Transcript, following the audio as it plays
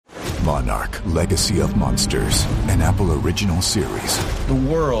Monarch, Legacy of Monsters, an Apple original series. The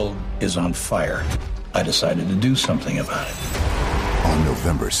world is on fire. I decided to do something about it. On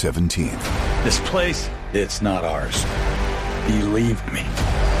November 17th. This place, it's not ours. Believe me.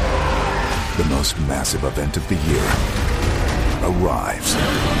 The most massive event of the year arrives.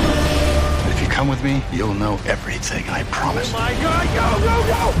 If you come with me, you'll know everything, I promise. Oh my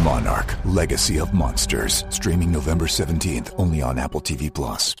God, go! Monarch, Legacy of Monsters. Streaming November 17th, only on Apple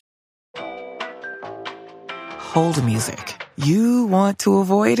TV+. Hold music. You want to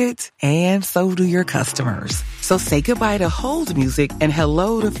avoid it, and so do your customers. So say goodbye to hold music and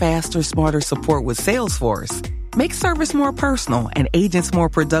hello to faster, smarter support with Salesforce. Make service more personal and agents more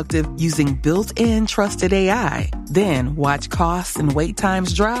productive using built-in trusted AI. Then watch costs and wait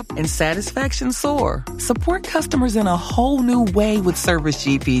times drop and satisfaction soar. Support customers in a whole new way with Service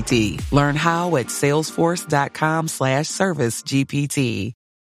GPT. Learn how at salesforce.com/service GPT.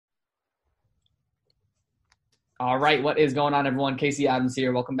 All right, what is going on, everyone? Casey Adams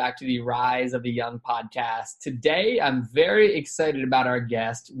here. Welcome back to the Rise of the Young podcast. Today, I'm very excited about our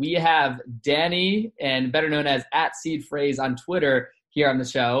guest. We have Danny, and better known as @SeedPhrase on Twitter, here on the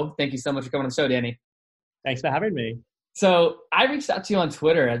show. Thank you so much for coming on the show, Danny. Thanks for having me. So I reached out to you on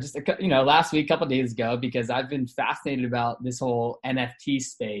Twitter just last week, a couple of days ago, because I've been fascinated about this whole NFT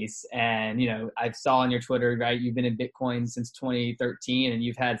space. And I saw on your Twitter, right, you've been in Bitcoin since 2013, and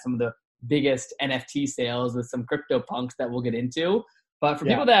you've had some of the biggest NFT sales with some CryptoPunks that we'll get into. But for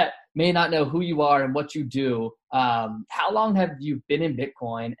people that may not know who you are and what you do, how long have you been in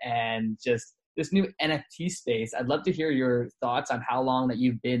Bitcoin and just this new NFT space? I'd love to hear your thoughts on how long that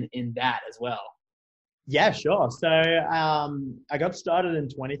you've been in that as well. Yeah, sure. So I got started in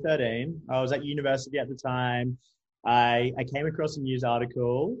 2013. I was at university at the time. I came across a news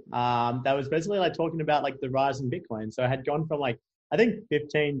article that was basically talking about the rise in Bitcoin. So I had gone from I think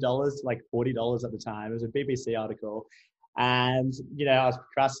 $15 to $40 at the time. It was a BBC article. And, I was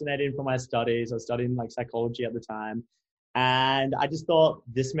procrastinating for my studies. I was studying psychology at the time. And I just thought,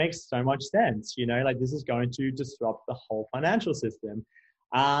 this makes so much sense. This is going to disrupt the whole financial system.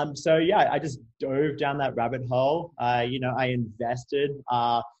 So yeah, I just dove down that rabbit hole. I invested,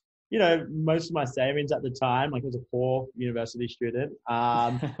 most of my savings at the time. I was a poor university student.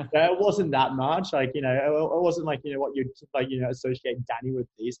 It wasn't that much. It wasn't what you'd associate Danny with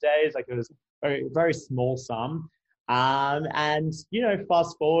these days. It was a very, very small sum. And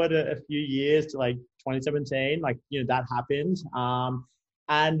fast forward a few years to 2017, that happened.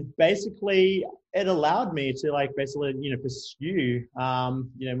 And basically it allowed me to pursue,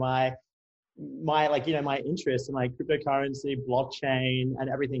 my interest in cryptocurrency, blockchain, and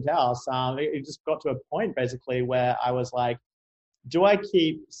everything else. It just got to a point basically where I was like, do I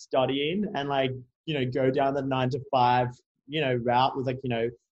keep studying and go down the 9 to 5, route with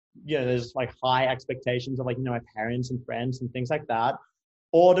there's high expectations of my parents and friends and things like that,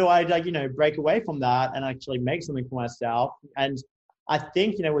 or do I break away from that and actually make something for myself? And I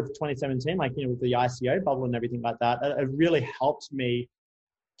think with 2017, with the ICO bubble and everything like that, it really helped me.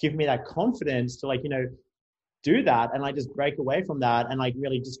 Give me that confidence to do that and just break away from that and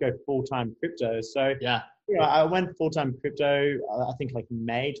really just go full-time crypto. So I went full-time crypto, I think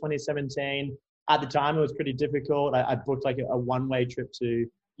May 2017. At the time, it was pretty difficult. I booked a one-way trip to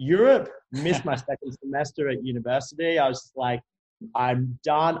Europe, missed my second semester at university. I was just I'm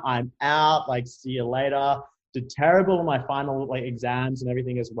done, I'm out, see you later. Did terrible in my final exams and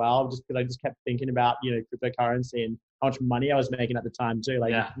everything as well, just because I just kept thinking about cryptocurrency and how much money I was making at the time too.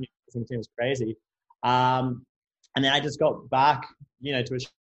 I think it was crazy. And then I just got back to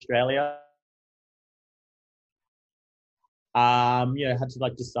Australia. Had to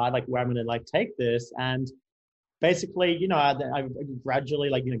decide where I'm gonna take this. And basically I gradually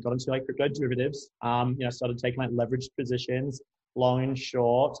got into crypto derivatives. Started taking leveraged positions, long and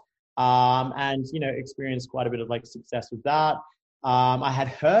short. And experienced quite a bit of success with that. I had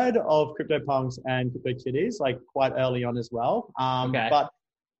heard of CryptoPunks and CryptoKitties quite early on as well. But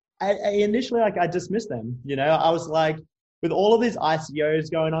I initially I dismissed them. I was with all of these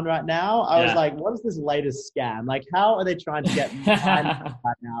ICOs going on right now, I was what is this latest scam? How are they trying to get money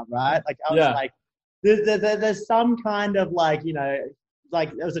right now, right? I was there's some kind of it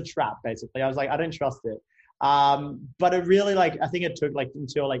was a trap basically. I was I don't trust it. But it really I think it took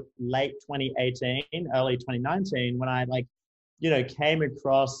until late 2018, early 2019 when I came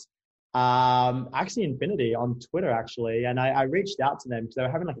across Axie Infinity on Twitter actually, and I reached out to them because they were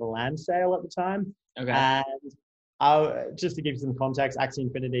having a land sale at the time. Okay. And just to give you some context, Axie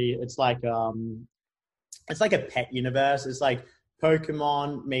Infinity, it's a pet universe. It's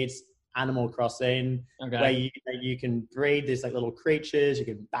Pokemon meets Animal Crossing, Okay. where you can breed these like little creatures, you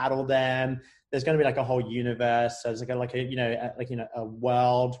can battle them. There's going to be like a whole universe. So it's a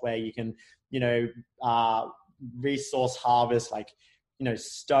world where you can, resource harvest, like,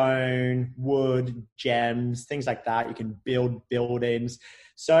 stone, wood, gems, things like that. You can build buildings.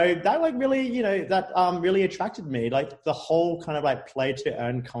 So that like really, really attracted me. Like the whole kind of like play to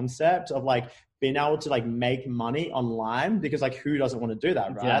earn concept of like being able to like make money online, because like who doesn't want to do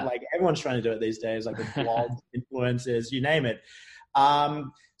that, right? Yeah. Like everyone's trying to do it these days, like with blogs, influencers, you name it.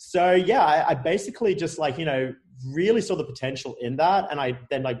 So yeah, I basically just like, really saw the potential in that. And I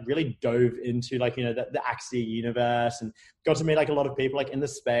then like really dove into like, the Axie universe and got to meet like a lot of people like in the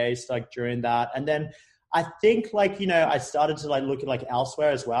space, like during that. And then I think like, I started to like look at like elsewhere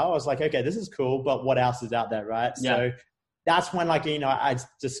as well. I was like, okay, this is cool, but what else is out there? Right. Yeah. So that's when like, I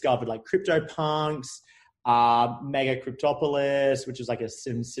discovered like CryptoPunks, Mega Cryptopolis, which is like a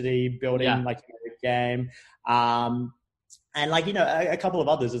SimCity building like game. And like, a couple of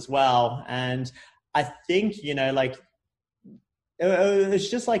others as well. And I think, like, it's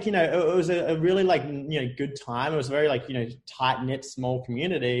just like, it was a really like, good time. It was very like, tight knit, small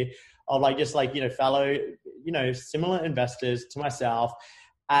community of like, just like, fellow, similar investors to myself.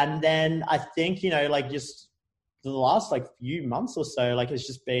 And then I think, like just the last like few months or so, like it's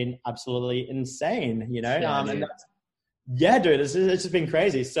just been absolutely insane, and dude, it's just been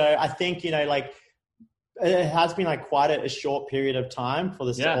crazy. So I think, like, it has been like quite a short period of time for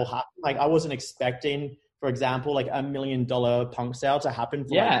this to all happen. Like I wasn't expecting, for example, like $1 million punk sale to happen.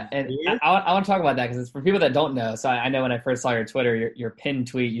 For and I want to talk about that because it's for people that don't know. So I know when I first saw your Twitter, your pinned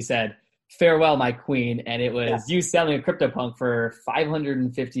tweet, you said, "Farewell, my queen," and it was you selling a CryptoPunk for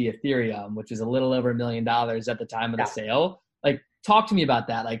 550 Ethereum, which is a little over $1 million at the time of the sale. Like, talk to me about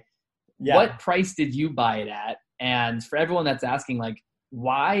that. Like, what price did you buy it at? And for everyone that's asking, like,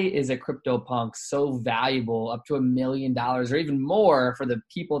 why is a CryptoPunk so valuable, up to $1 million or even more, for the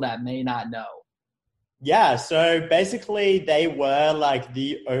people that may not know? Yeah, so basically they were like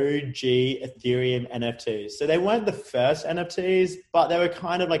the OG Ethereum NFTs. So they weren't the first NFTs, but they were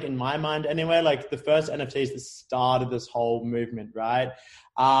kind of like, in my mind anyway, like the first NFTs that started this whole movement, right?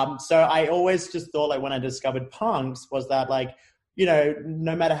 So I always just thought, like, when I discovered punks, was that like,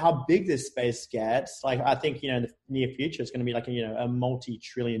 no matter how big this space gets, like I think, in the near future, it's going to be like, a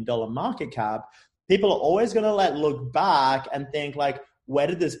multi-trillion-dollar market cap. People are always going to like look back and think like, where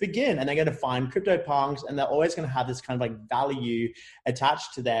did this begin? And they're going to find CryptoPunks, and they're always going to have this kind of like value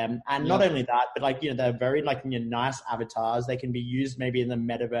attached to them. And not only that, but like, they're very like, nice avatars. They can be used maybe in the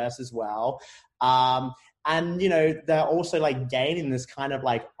metaverse as well. And, they're also like gaining this kind of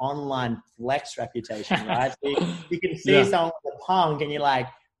like online flex reputation, right? So you can see someone with a punk and you're like,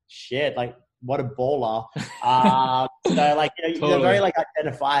 shit, like, what a baller. So like, they're very like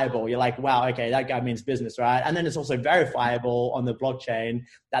identifiable. You're like, wow, okay, that guy means business, right? And then it's also verifiable on the blockchain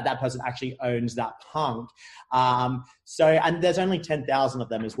that person actually owns that punk. And there's only 10,000 of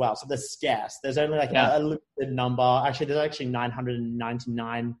them as well. So they're scarce. There's only like a limited number. Actually, there's actually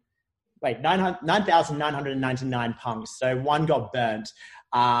 9,999 punks. So one got burnt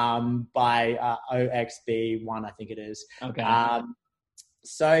by OXB1, I think it is. Okay.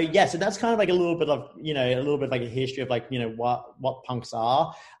 So that's kind of like a little bit like a history of like, what punks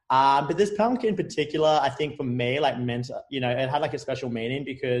are. But this punk in particular, I think for me, like meant, it had like a special meaning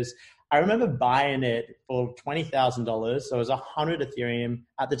because I remember buying it for $20,000. So it was 100 Ethereum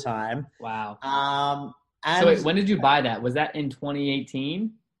at the time. Wow. And so wait, when did you buy that? Was that in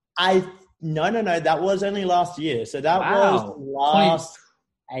 2018? No. That was only last year. So that was last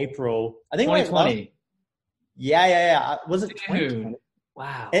April. I think 2020. Yeah. Was it 2020?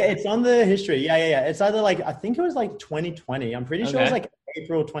 Wow. It's on the history. Yeah. It's either like, I think it was like 2020. I'm pretty sure it was like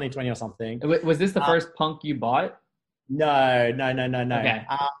April 2020 or something. Was this the first punk you bought? No. Okay.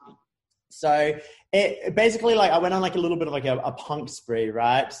 So it basically, like, I went on like a little bit of like a punk spree,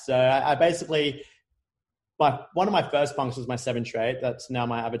 right? So I basically, one of my first punks was my 7 trait. That's now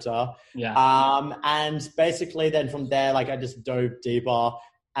my avatar. Yeah. And basically then from there, like I just dove deeper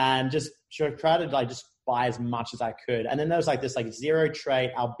and just tried to like just buy as much as I could. And then there was like this like 0 trait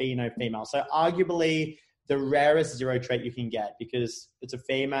albino female. So arguably the rarest 0 trait you can get because it's a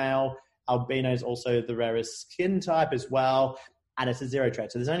female. Albino is also the rarest skin type as well. And it's a 0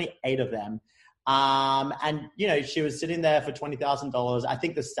 trait. So there's only 8 of them. And she was sitting there for $20,000. I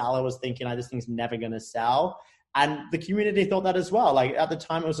think the seller was thinking, this thing's never going to sell. And the community thought that as well. Like at the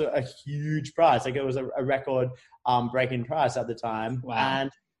time, it was a huge price. Like it was a record breaking price at the time. Wow.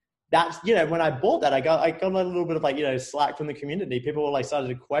 And that's, when I bought that, I got a little bit of like, slack from the community. People were like started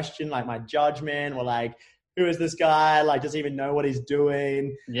to question like my judgment, or like, who is this guy? Like, does he even know what he's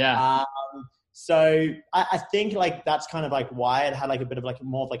doing? Yeah. So I think like that's kind of like why it had like a bit of like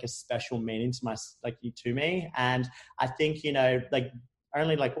more of like a special meaning to me. And I think, you know, like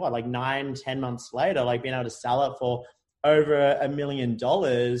only like 9-10 months later, like being able to sell it for over $1 million,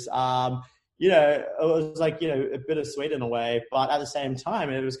 you know, it was like, you know, a bit of sweet in a way, but at the same time,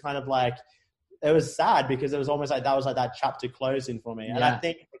 it was kind of like, it was sad because it was almost like that was like that chapter closing for me. And I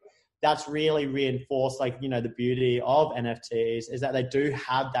think that's really reinforced like, you know, the beauty of NFTs is that they do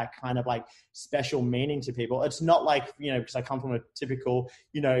have that kind of like special meaning to people. It's not like, you know, because I come from a typical,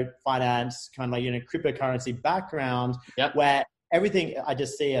 you know, finance kind of like, you know, cryptocurrency background where everything I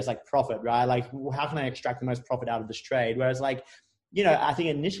just see as like profit, right? Like how can I extract the most profit out of this trade? Whereas like, you know, I think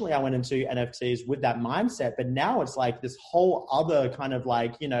initially I went into NFTs with that mindset, but now it's like this whole other kind of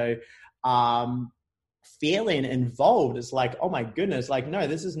like, you know, feeling involved. It's like, oh my goodness, like, no,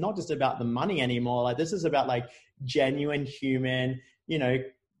 this is not just about the money anymore. Like this is about like genuine human, you know,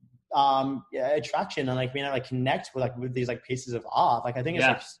 attraction and like being able to connect with these like pieces of art. Like I think it's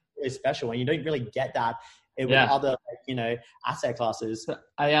like really special and you don't really get that with other, like, you know, asset classes.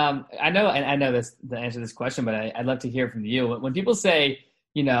 I know this, the answer to this question, but I'd love to hear from you. When people say,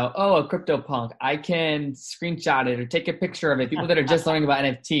 you know, oh, a CryptoPunk, I can screenshot it or take a picture of it. People that are just learning about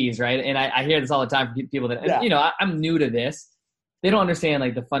NFTs, right? And I hear this all the time from people that, you know, I'm new to this. They don't understand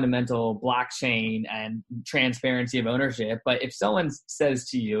like the fundamental blockchain and transparency of ownership. But if someone says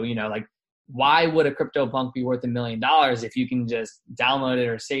to you, you know, like, why would a CryptoPunk be worth $1 million if you can just download it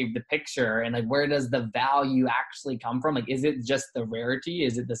or save the picture? And like, where does the value actually come from? Like, is it just the rarity?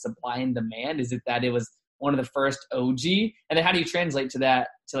 Is it the supply and demand? Is it that it was one of the first OG? And then how do you translate to that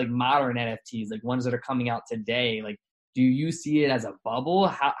to like modern NFTs, like ones that are coming out today? Like, do you see it as a bubble?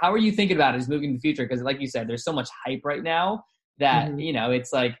 How are you thinking about it as moving in the future? Because like you said, there's so much hype right now that, you know,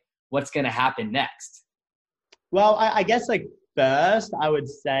 it's like, what's going to happen next? Well, I guess like first, I would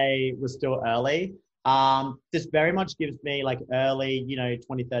say we're still early. This very much gives me like early, you know,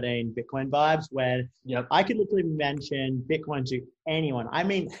 2013 Bitcoin vibes where I could literally mention Bitcoin to anyone. I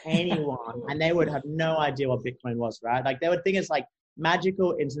mean, anyone, and they would have no idea what Bitcoin was, right? Like they would think it's like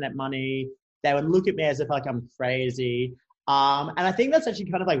magical internet money. They would look at me as if like I'm crazy. And I think that's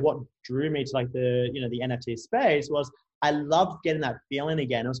actually kind of like what drew me to like the, you know, the NFT space was I loved getting that feeling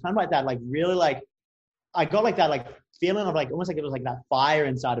again. It was kind of like that, like really like, I got like that like feeling of like almost like it was like that fire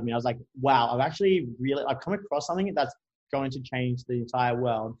inside of me. I was like, wow, I've come across something that's going to change the entire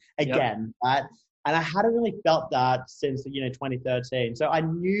world again, right? And I hadn't really felt that since, you know, 2013. So I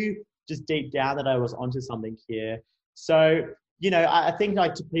knew just deep down that I was onto something here. So, you know, I think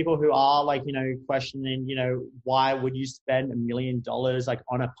like to people who are like, you know, questioning, you know, why would you spend $1 million like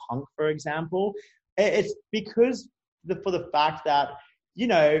on a punk, for example? It's because for the fact that, you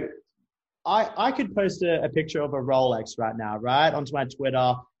know, I could post a picture of a Rolex right now, right, onto my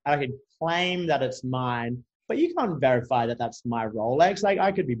Twitter, and I could claim that it's mine, but you can't verify that that's my Rolex. Like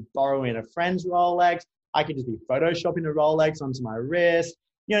I could be borrowing a friend's Rolex. I could just be photoshopping a Rolex onto my wrist.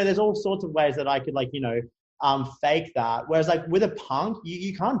 You know, there's all sorts of ways that I could like, you know, fake that. Whereas like with a punk,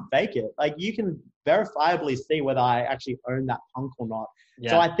 you can't fake it. Like you can verifiably see whether I actually own that punk or not.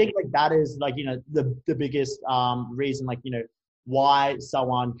 So I think like that is like, you know, the biggest reason, like, you know, why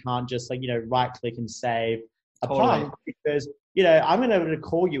someone can't just like, you know, right click and save a punk, because, you know, I'm going to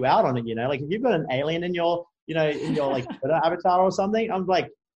call you out on it. You know, like if you've got an alien in your, you know, in your like Twitter avatar or something, I'm like,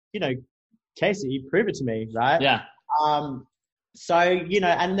 you know, Casey, prove it to me. Right. Yeah. So, you know,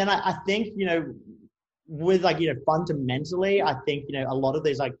 and then I think, you know, with like, you know, fundamentally, I think, you know, a lot of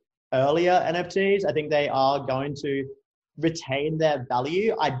these like earlier NFTs, I think they are going to retain their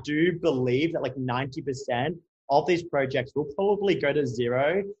value. I do believe that like 90% of these projects will probably go to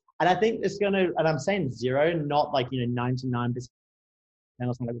zero. And I think it's going to, and I'm saying zero, not like, you know, 99%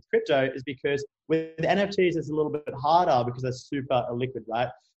 or something like with crypto, is because with NFTs, it's a little bit harder because they're super illiquid, right?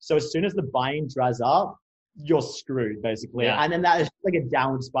 So as soon as the buying dries up, you're screwed basically. Yeah. And then that is like a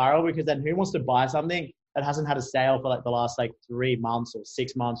downward spiral, because then who wants to buy something that hasn't had a sale for like the last like 3 months or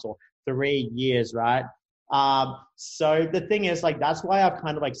 6 months or 3 years, right? So the thing is, like, that's why I've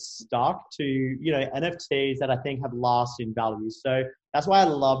kind of like stuck to, you know, NFTs that I think have lasting value. So that's why I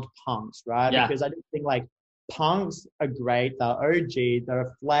loved punks, right? Yeah. Because I just think like punks are great. They're OG, they're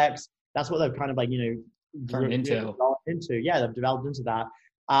a flex. That's what they've kind of like, you know, turned into. Yeah, they've developed into that.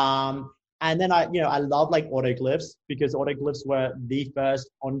 And then I love like autoglyphs, because autoglyphs were the first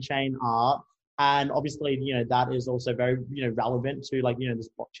on-chain art. And obviously, you know, that is also very, you know, relevant to like, you know, this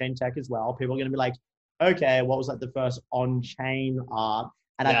blockchain tech as well. People are going to be like, okay, what was like the first on-chain art?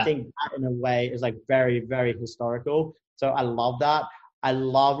 And I think that in a way is like very, very historical. So I love that. I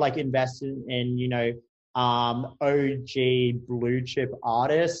love like investing in, you know, OG blue chip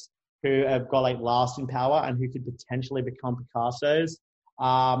artists who have got like lasting power and who could potentially become Picassos,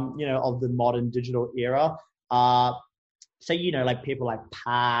 of the modern digital era. So, like people like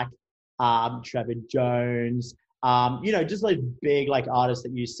Pac, Trevor Jones, just like big like artists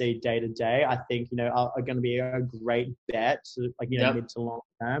that you see day to day, I think, are going to be a great bet to like, Yep. mid to long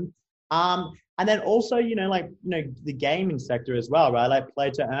term. And then also, the gaming sector as well, right? Like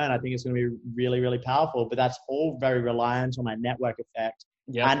play to earn, I think it's going to be really, really powerful, but that's all very reliant on that network effect.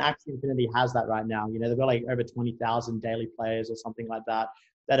 Yep. And Axie Infinity has that right now. They've got like over 20,000 daily players or something like that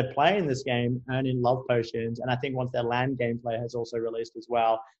are playing this game, earning love potions. And I think once their land gameplay has also released as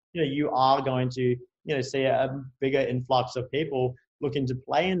well, you are going to, see a bigger influx of people looking to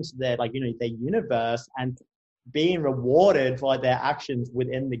play into their, like, their universe and being rewarded for like their actions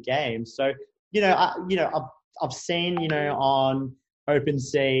within the game. So, I've seen, on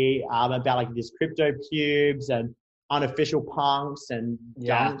OpenSea about like these crypto cubes and unofficial punks and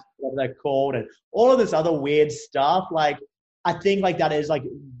dunks, whatever they're called, and all of this other weird stuff. Like, I think like that is like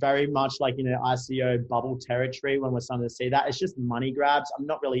very much like, ICO bubble territory when we're starting to see that. It's just money grabs. I'm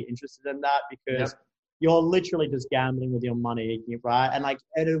not really interested in that because you're literally just gambling with your money, right? And like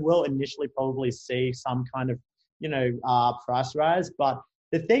it will initially probably see some kind of, price rise. But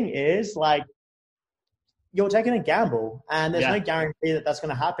the thing is, like, you're taking a gamble and there's no guarantee that that's going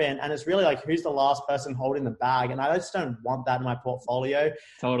to happen. And it's really like, who's the last person holding the bag? And I just don't want that in my portfolio.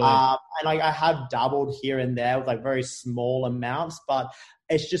 Totally. And like, I have dabbled here and there with like very small amounts, but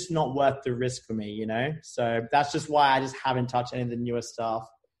it's just not worth the risk for me, So that's just why I just haven't touched any of the newer stuff.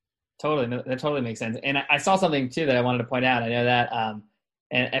 Totally. No, that totally makes sense. And I saw something too that I wanted to point out. I know that,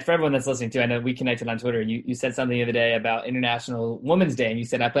 and for everyone that's listening too, I know we connected on Twitter. You said something the other day about International Women's Day, and you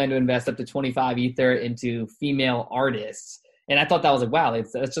said, I plan to invest up to 25 Ether into female artists. And I thought that was like, wow,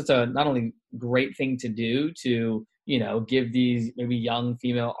 it's just a not only great thing to do to, give these maybe young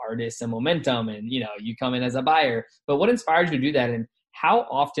female artists some momentum and, you come in as a buyer, but what inspires you to do that? And how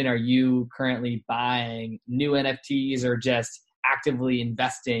often are you currently buying new NFTs or just actively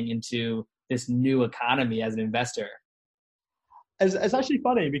investing into this new economy as an investor? It's actually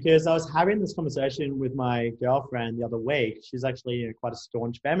funny because I was having this conversation with my girlfriend the other week. She's actually quite a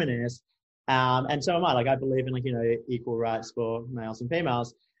staunch feminist. And so am I. Like, I believe in, like, equal rights for males and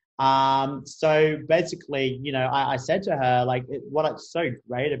females. So basically, I said to her, like, what's so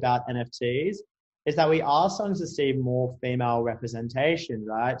great about NFTs is that we are starting to see more female representation,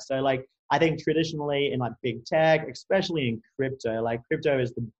 right? So, like, I think traditionally in, like, big tech, especially in crypto, like, crypto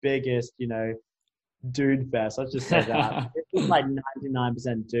is the biggest, dude fest. Let's just say that. It's like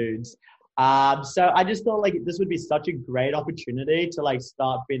 99% dudes. So I just thought like this would be such a great opportunity to like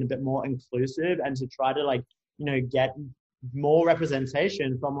start being a bit more inclusive and to try to like, get more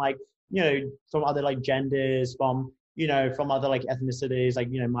representation from like, from other like genders, from other like ethnicities, like,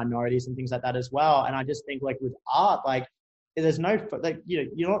 minorities and things like that as well. And I just think like with art, like there's no, like,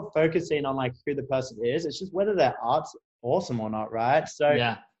 you're not focusing on like who the person is. It's just whether their art's awesome or not. Right.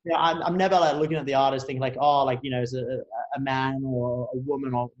 So I'm never like looking at the artist thinking like, oh, like, is it a man or a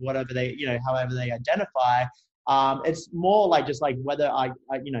woman or whatever they, however they identify. It's more like just like whether I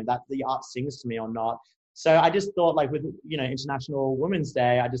that the art sings to me or not. So I just thought like with, International Women's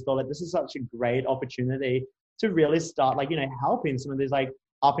Day, I just thought like this is such a great opportunity to really start like, helping some of these like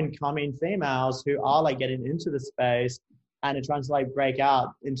up and coming females who are like getting into the space and are trying to like break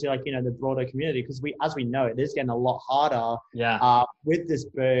out into like, the broader community. Because as we know, it is getting a lot harder with this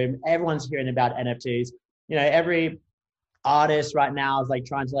boom. Everyone's hearing about NFTs. Every artist right now is like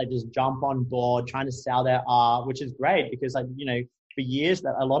trying to like just jump on board, trying to sell their art, which is great because like, for years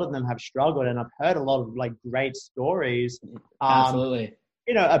that a lot of them have struggled. And I've heard a lot of like great stories. Absolutely.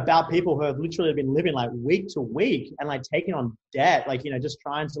 About people who have literally been living like week to week and like taking on debt, like, just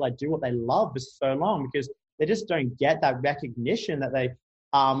trying to like do what they love for so long because they just don't get that recognition that they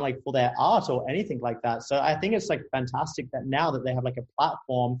like for their art or anything like that. So I think it's like fantastic that now that they have like a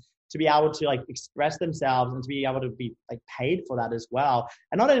platform to be able to like express themselves and to be able to be like paid for that as well.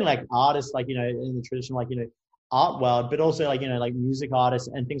 And not only like artists, like, in the traditional, like, art world, but also like, like music artists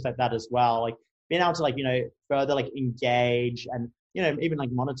and things like that as well. Like being able to like, further like engage and, even like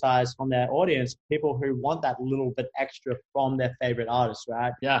monetize from their audience, people who want that little bit extra from their favorite artists,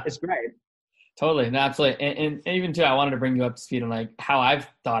 right? Yeah. It's great. Totally. No, absolutely. And even too, I wanted to bring you up to speed on like how I've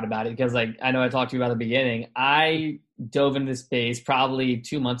thought about it because like, I know I talked to you about the beginning. I dove into this space probably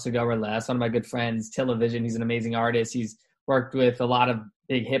 2 months ago or less. One of my good friends, Television, he's an amazing artist. He's worked with a lot of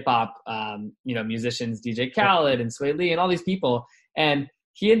big hip hop, musicians, DJ Khaled and Sway Lee and all these people. And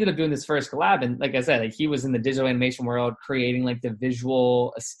he ended up doing this first collab. And like I said, like he was in the digital animation world, creating like the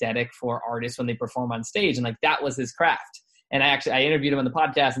visual aesthetic for artists when they perform on stage. And like, that was his craft. And I interviewed him on the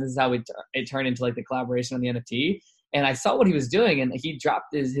podcast, and this is how it turned into like the collaboration on the NFT. And I saw what he was doing, and he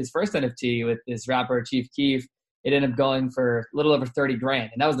dropped his first NFT with this rapper, Chief Keef. It ended up going for a little over 30 grand.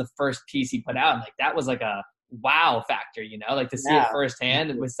 And that was the first piece he put out. And like, that was like a wow factor, you know, like to see it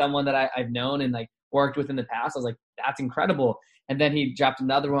firsthand with someone that I've known and like worked with in the past. I was like, that's incredible. And then he dropped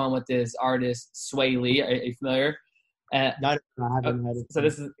another one with this artist, Sway Lee. Are you familiar? No, I haven't heard of so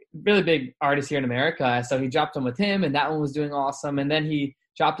this is a really big artist here in America. So he dropped one with him, and that one was doing awesome. And then he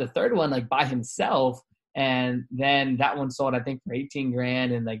dropped a third one like by himself. And then that one sold, I think, for 18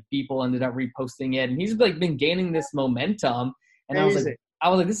 grand, and like people ended up reposting it. And he's like been gaining this momentum. And I was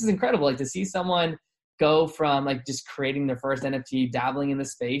like, this is incredible. Like to see someone go from like just creating their first NFT, dabbling in the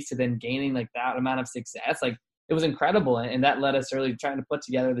space, to then gaining like that amount of success. Like it was incredible. And that led us really trying to put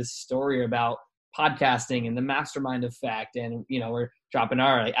together this story about podcasting and the mastermind effect. And, you know, we're dropping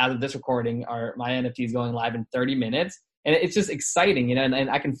like, as of this recording, my NFT is going live in 30 minutes. And it's just exciting, you know,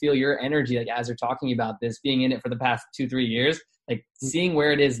 and I can feel your energy, like as you're talking about this, being in it for the past 2-3 years, like seeing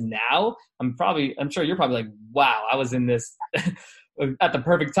where it is now. I'm sure you're probably like, wow, I was in this at the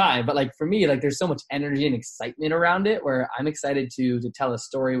perfect time. But like for me, like there's so much energy and excitement around it, where I'm excited to tell a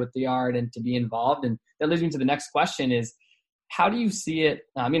story with the art and to be involved. And that leads me to the next question is, how do you see it?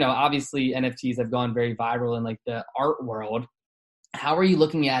 You know, obviously NFTs have gone very viral in like the art world. How are you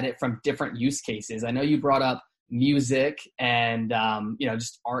looking at it from different use cases? I know you brought up music and, you know,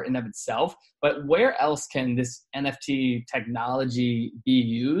 just art in of itself, but where else can this NFT technology be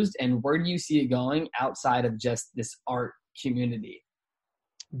used, and where do you see it going outside of just this art community?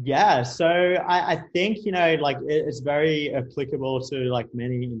 Yeah, so I think, you know, like it's very applicable to like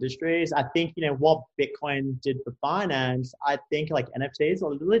many industries. I think, you know, what Bitcoin did for finance, I think like NFTs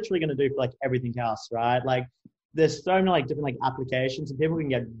are literally going to do for like everything else, right? Like there's so many like different like applications, and people can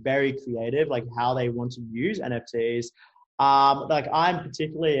get very creative, like how they want to use NFTs. Like I'm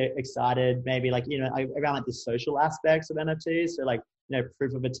particularly excited, maybe like, you know, around like the social aspects of NFTs. So like, you know,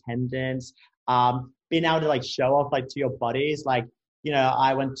 proof of attendance, being able to like show off like to your buddies, like, you know,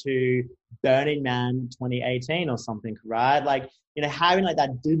 I went to Burning Man 2018 or something, right? Like, you know, having like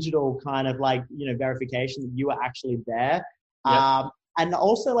that digital kind of like, you know, verification that you were actually there. Yep. And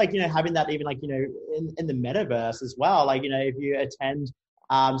also like, you know, having that even like, you know, in the metaverse as well. Like, you know, if you attend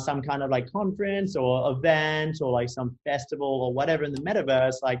some kind of like conference or event or like some festival or whatever in the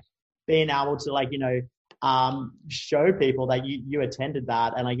metaverse, like being able to like, you know, show people that you attended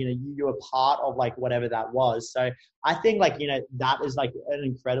that, and like, you know, you were part of like whatever that was. So I think like, you know, that is like an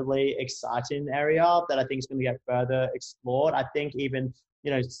incredibly exciting area that I think is going to get further explored. I think even,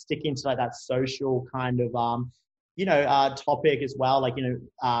 you know, sticking to like that social kind of, you know, topic as well, like, you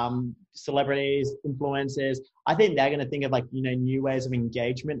know, celebrities, influencers, I think they're going to think of like, you know, new ways of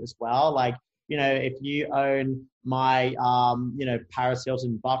engagement as well. Like, you know, if you own my, you know, Paris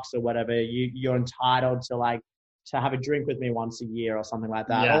Hilton box or whatever, you're entitled to like, to have a drink with me once a year or something like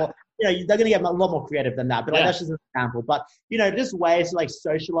that. Yeah. Or, you know, they're going to get a lot more creative than that, but like, that's just an example. But, you know, just ways to like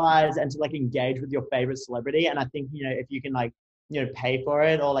socialize and to like engage with your favorite celebrity. And I think, you know, if you can like, you know, pay for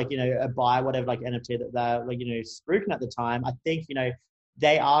it or like, you know, buy whatever like NFT that they're like, you know, spruiking at the time, I think, you know,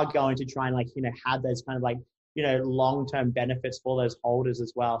 they are going to try and like, you know, have those kind of like, you know, long-term benefits for those holders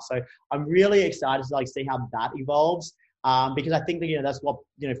as well. So I'm really excited to like see how that evolves, because I think that, you know, that's what,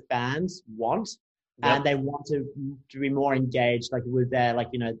 you know, fans want. Yep. And they want to be more engaged like with their like,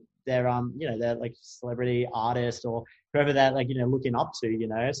 you know, their you know, their like celebrity artist or whoever they're like, you know, looking up to, you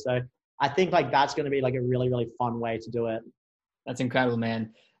know. So I think like that's going to be like a really, really fun way to do it. That's incredible,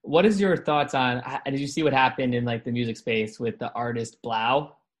 man. What is your thoughts on, did you see what happened in like the music space with the artist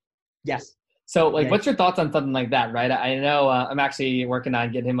Blau? Yes. So like, what's your thoughts on something like that, right? I know I'm actually working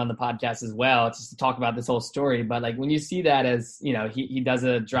on getting him on the podcast as well, just to talk about this whole story. But like when you see that as, you know, he does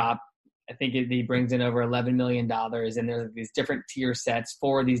a drop, I think he brings in over $11 million, and there's these different tier sets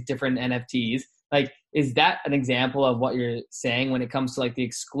for these different NFTs. Like, is that an example of what you're saying when it comes to like the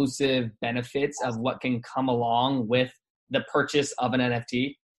exclusive benefits of what can come along with the purchase of an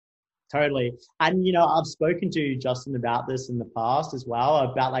NFT? Totally. And, you know, I've spoken to Justin about this in the past as well,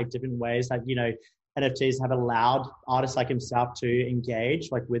 about like different ways that, you know, NFTs have allowed artists like himself to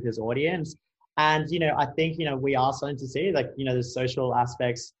engage like with his audience. And, you know, I think, you know, we are starting to see like, you know, the social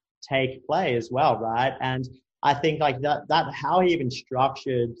aspects take play as well, right? And I think like that how he even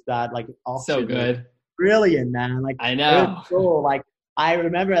structured that like auction, so good, brilliant, man. Like, I know, cool. Like I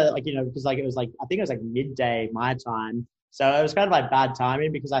remember like, you know, because like it was like, I think it was like midday my time, So it was kind of like bad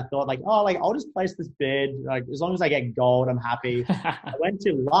timing because I thought like, oh, like I'll just place this bid. Like as long as I get gold, I'm happy. I went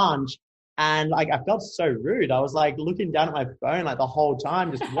to lunch and like I felt so rude. I was like looking down at my phone like the whole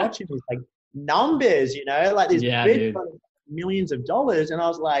time, just watching these like numbers, like these bids for millions of dollars. And I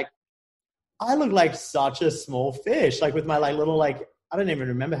was like, I look like such a small fish, like with my like little like, I don't even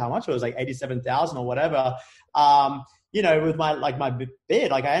remember how much it was, like 87,000 or whatever. With my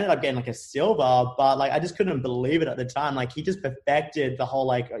bid, like I ended up getting like a silver, but like I just couldn't believe it at the time. Like he just perfected the whole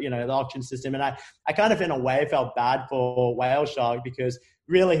like, the auction system. And I kind of in a way felt bad for Whale Shark because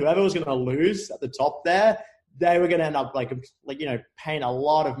really whoever was going to lose at the top there, they were going to end up like paying a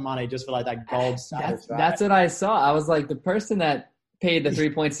lot of money just for like that gold status. That's what I saw. I was like the person that paid the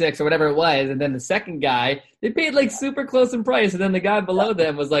 3.6 or whatever it was, and then the second guy, they paid like super close in price, and then the guy below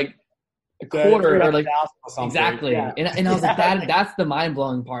them was like a quarter or like exactly. Yeah. And I was like, that's the mind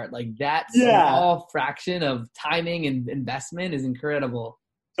blowing part. Like that small fraction of timing and investment is incredible.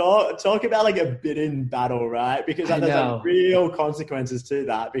 Talk about like a bidding battle, right? Because there's like real consequences to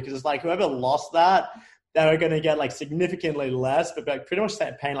that. Because it's like whoever lost that, they were going to get like significantly less, but like pretty much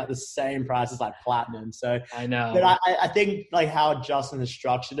paying like the same price as like platinum. So I know. But I think like how Justin has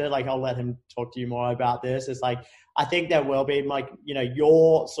structured it, like I'll let him talk to you more about this. It's like I think there will be like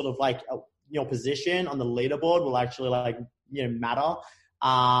your sort of like your position on the leaderboard will actually like matter.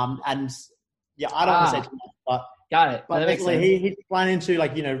 And yeah, I don't want to say too much, but. Got it. But basically, he's planning to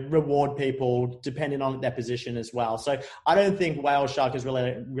reward people depending on their position as well. So I don't think Whale Shark has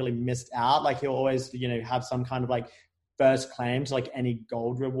really missed out. Like he'll always have some kind of like first claim to like any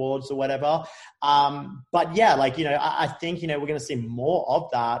gold rewards or whatever. But yeah, I think we're going to see more of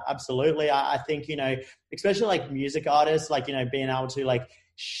that. Absolutely. I think especially like music artists being able to like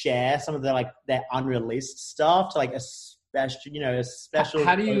share some of their unreleased stuff to like a special.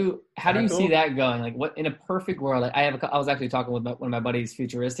 How do you see that going? Like, what in a perfect world? Like, I was actually talking with one of my buddies,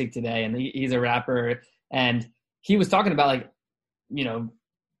 Futuristic, today, and he's a rapper, and he was talking about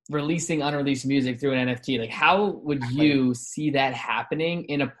releasing unreleased music through an NFT. Like, how would you see that happening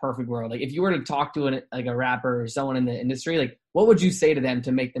in a perfect world? Like, if you were to talk to a rapper or someone in the industry, like, what would you say to them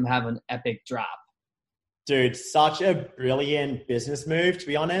to make them have an epic drop? Dude, such a brilliant business move, to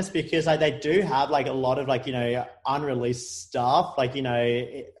be honest, because they do have like a lot of unreleased stuff, on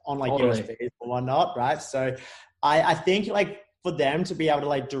USBs and whatnot, right? So I think for them to be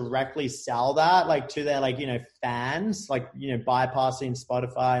able to directly sell that to their fans, bypassing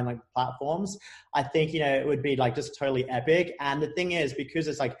Spotify and platforms, I think it would be just totally epic. And the thing is, because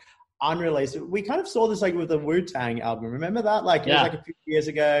it's unreleased. We kind of saw this with the Wu-Tang album. Remember that? It was a few years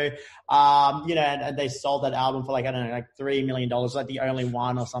ago. And they sold that album for I don't know, $3 million, the only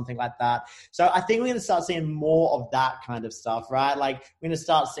one or something like that. So I think we're going to start seeing more of that kind of stuff, right? We're going to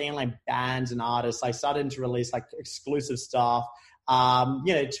start seeing bands and artists starting to release exclusive stuff,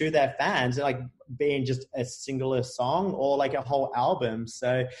 to their fans, being just a singular song or a whole album.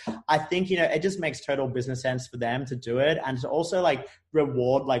 So I think, it just makes total business sense for them to do it and to also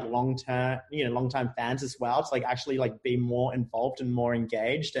reward long-term fans as well to actually be more involved and more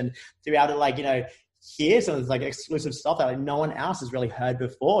engaged and to be able to hear some of this exclusive stuff that no one else has really heard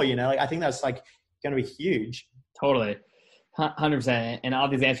before. I think that's going to be huge. Totally. 100%. And all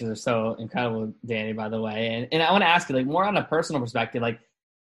these answers are so incredible, Danny, by the way. And I want to ask you more on a personal perspective,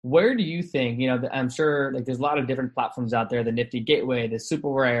 where do you think, I'm sure there's a lot of different platforms out there, the Nifty Gateway, the Super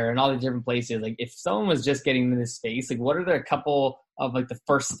Rare, and all these different places. If someone was just getting into this space, what are a couple of the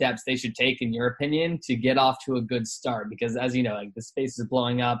first steps they should take, in your opinion, to get off to a good start? Because as you know, the space is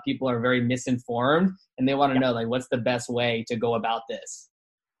blowing up. People are very misinformed and they want to know what's the best way to go about this.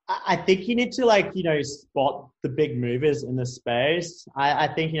 I think you need to spot the big movers in the space. I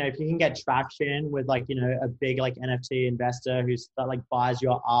think, if you can get traction with a big NFT investor who's buys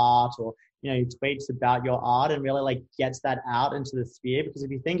your art or, tweets about your art and really gets that out into the sphere. Because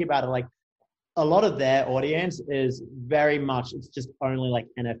if you think about it, a lot of their audience is very much, it's just only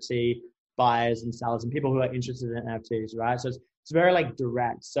NFT buyers and sellers and people who are interested in NFTs, right? So it's very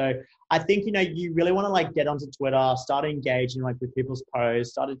direct. So I think, you really want to get onto Twitter, start engaging with people's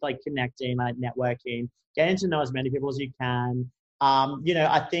posts, started connecting, networking, getting to know as many people as you can.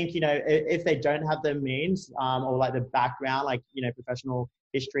 I think, if they don't have the means or the background, professional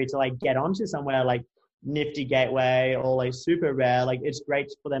history to get onto somewhere Nifty Gateway or Super Rare, it's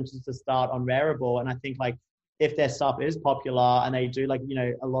great for them to start on Rareable. And I think if their stuff is popular and they do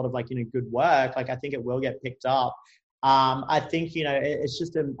a lot of good work, I think it will get picked up. I think, it's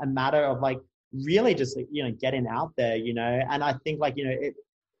just a matter of really just, getting out there, and I think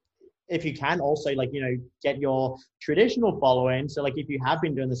if you can also like, get your traditional following. So like if you have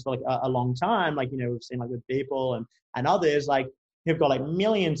been doing this for like a long time, like, we've seen like with people and others, like who've got like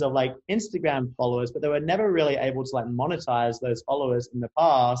millions of like Instagram followers, but they were never really able to like monetize those followers in the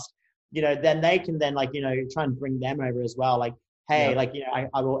past, then they can then like, try and bring them over as well. Like, hey, like,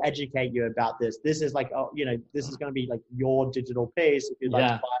 I will educate you about this. This is like, this is going to be like your digital piece if you'd like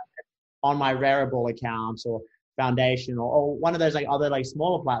to buy it on my Rarible accounts or Foundation or one of those like other like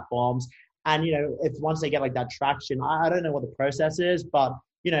smaller platforms. And, if once they get like that traction, I don't know what the process is, but,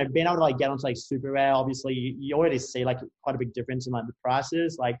 being able to like get onto like super rare, obviously you already see like quite a big difference in like the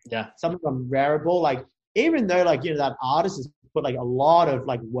prices. Like some of them Rarible, like even though like, that artist has put like a lot of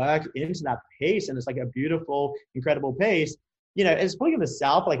like work into that piece and it's like a beautiful, incredible piece, it's probably going to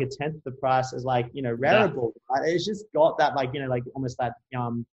sell for like a 10th of the price as like, Rarible. Right? It's just got that like, like almost that,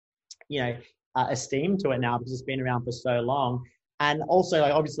 esteem to it now because it's been around for so long. And also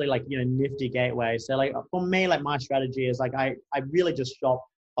like, obviously like, Nifty Gateway. So like for me, like my strategy is like, I really just shop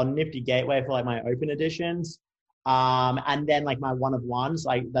on Nifty Gateway for like my open editions. And then like my one of ones,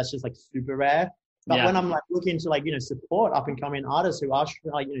 like that's just like super rare. But when I'm like looking to like, support up and coming artists who are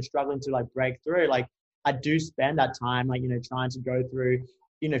like, struggling to like break through, like I do spend that time, like, trying to go through,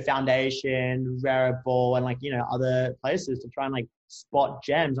 Foundation, Rarible, and like, other places to try and like spot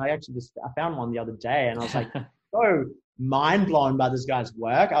gems. I found one the other day and I was like, so mind blown by this guy's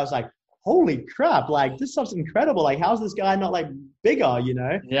work. I was like, holy crap, like this stuff's incredible. Like, how's this guy not like bigger,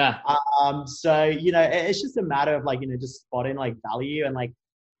 Yeah. So, it's just a matter of like, just spotting like value and like,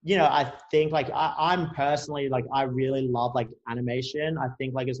 I think like I'm personally like, I really love like animation. I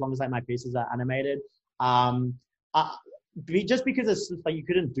think like as long as like my pieces are animated, just because it's just, like you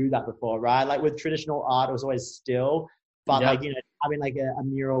couldn't do that before, right? Like with traditional art, it was always still, but like, having like a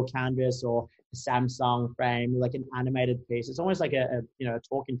mural canvas or a Samsung frame, like an animated piece, it's almost like a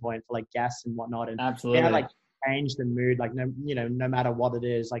talking point for like guests and whatnot. And absolutely, like change the mood, like no matter what it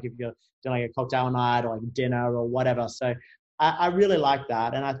is, like if you're doing like a cocktail night or like dinner or whatever. So I really like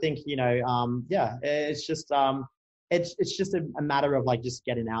that, and I think it's just it's just a matter of like just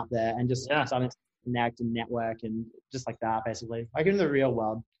getting out there and just starting to connect and network and just like that, basically, like in the real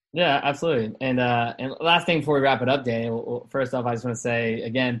world. Yeah, absolutely. And last thing before we wrap it up, Danny, well, first off, I just want to say,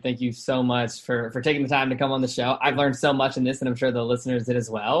 again, thank you so much for taking the time to come on the show. I've learned so much in this, and I'm sure the listeners did as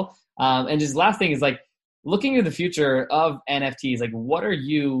well. And just last thing is like, looking at the future of NFTs, like what are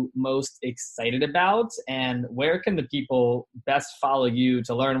you most excited about, and where can the people best follow you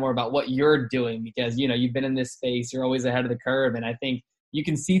to learn more about what you're doing? Because, you've been in this space, you're always ahead of the curve. And I think you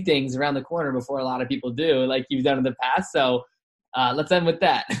can see things around the corner before a lot of people do, like you've done in the past. So let's end with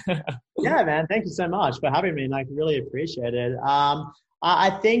that. Yeah, man. Thank you so much for having me. And I really appreciate it.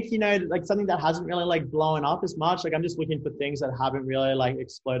 I think, like something that hasn't really like blown up as much, like I'm just looking for things that haven't really like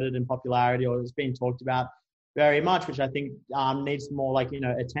exploded in popularity or is being talked about very much, which I think needs more like,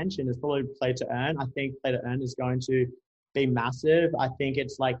 attention, is probably play to earn. I think play to earn is going to be massive. I think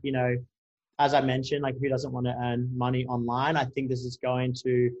it's like, as I mentioned, like who doesn't want to earn money online? I think this is going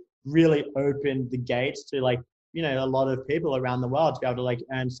to really open the gates to like, a lot of people around the world to be able to like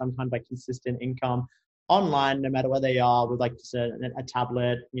earn some kind of like consistent income online, no matter where they are, with like just a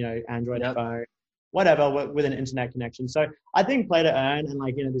tablet, Android phone, whatever, with an internet connection. So I think play to earn and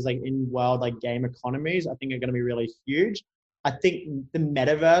like, there's like in world like game economies, I think are going to be really huge. I think the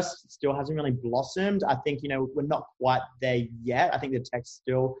metaverse still hasn't really blossomed. I think, we're not quite there yet. I think the tech's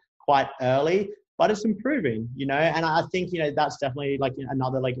still quite early, but it's improving, and I think, that's definitely like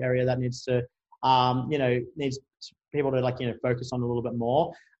another like area that needs to, needs people to like, focus on a little bit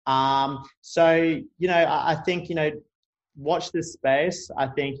more. So, I think, watch this space. I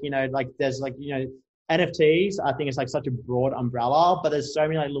think, like there's like, NFTs, I think it's like such a broad umbrella, but there's so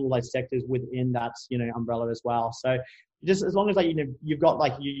many like little like sectors within that, umbrella as well. So just as long as like, you've got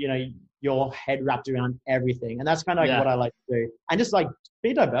like, your head wrapped around everything. And that's kind of like what I like to do. And just like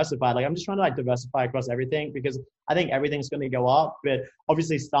be diversified. Like I'm just trying to like diversify across everything, because I think everything's going to go up, but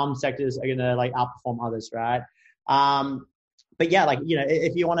obviously some sectors are going to like outperform others. Right. But yeah, like,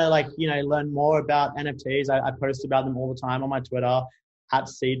 if you want to like, learn more about NFTs, I post about them all the time on my Twitter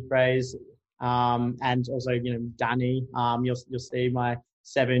 @seedphrase. And also, Danny, you'll see my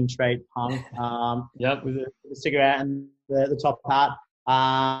 7 trait punk, with the cigarette and the top hat.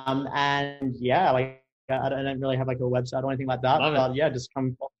 And yeah, like I don't really have like a website or anything like that, but yeah, just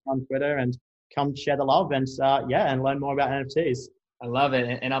come on Twitter and come share the love and and learn more about NFTs. I love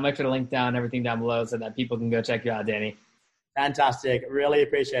it. And I'll make sure to link down everything down below so that people can go check you out, Danny. Fantastic. Really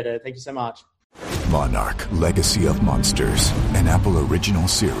appreciate it. Thank you so much. Monarch, Legacy of Monsters, an Apple original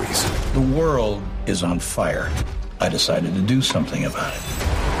series. The world is on fire. I decided to do something about it.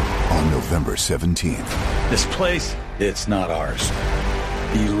 on November 17th. This place, it's not ours.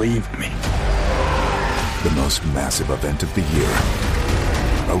 Believe me. The most massive event of the year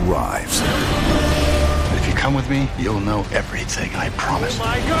arrives. If you come with me, you'll know everything, I promise.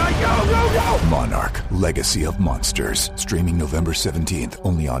 My God, go! Monarch, Legacy of Monsters. Streaming November 17th,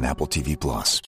 only on Apple TV+.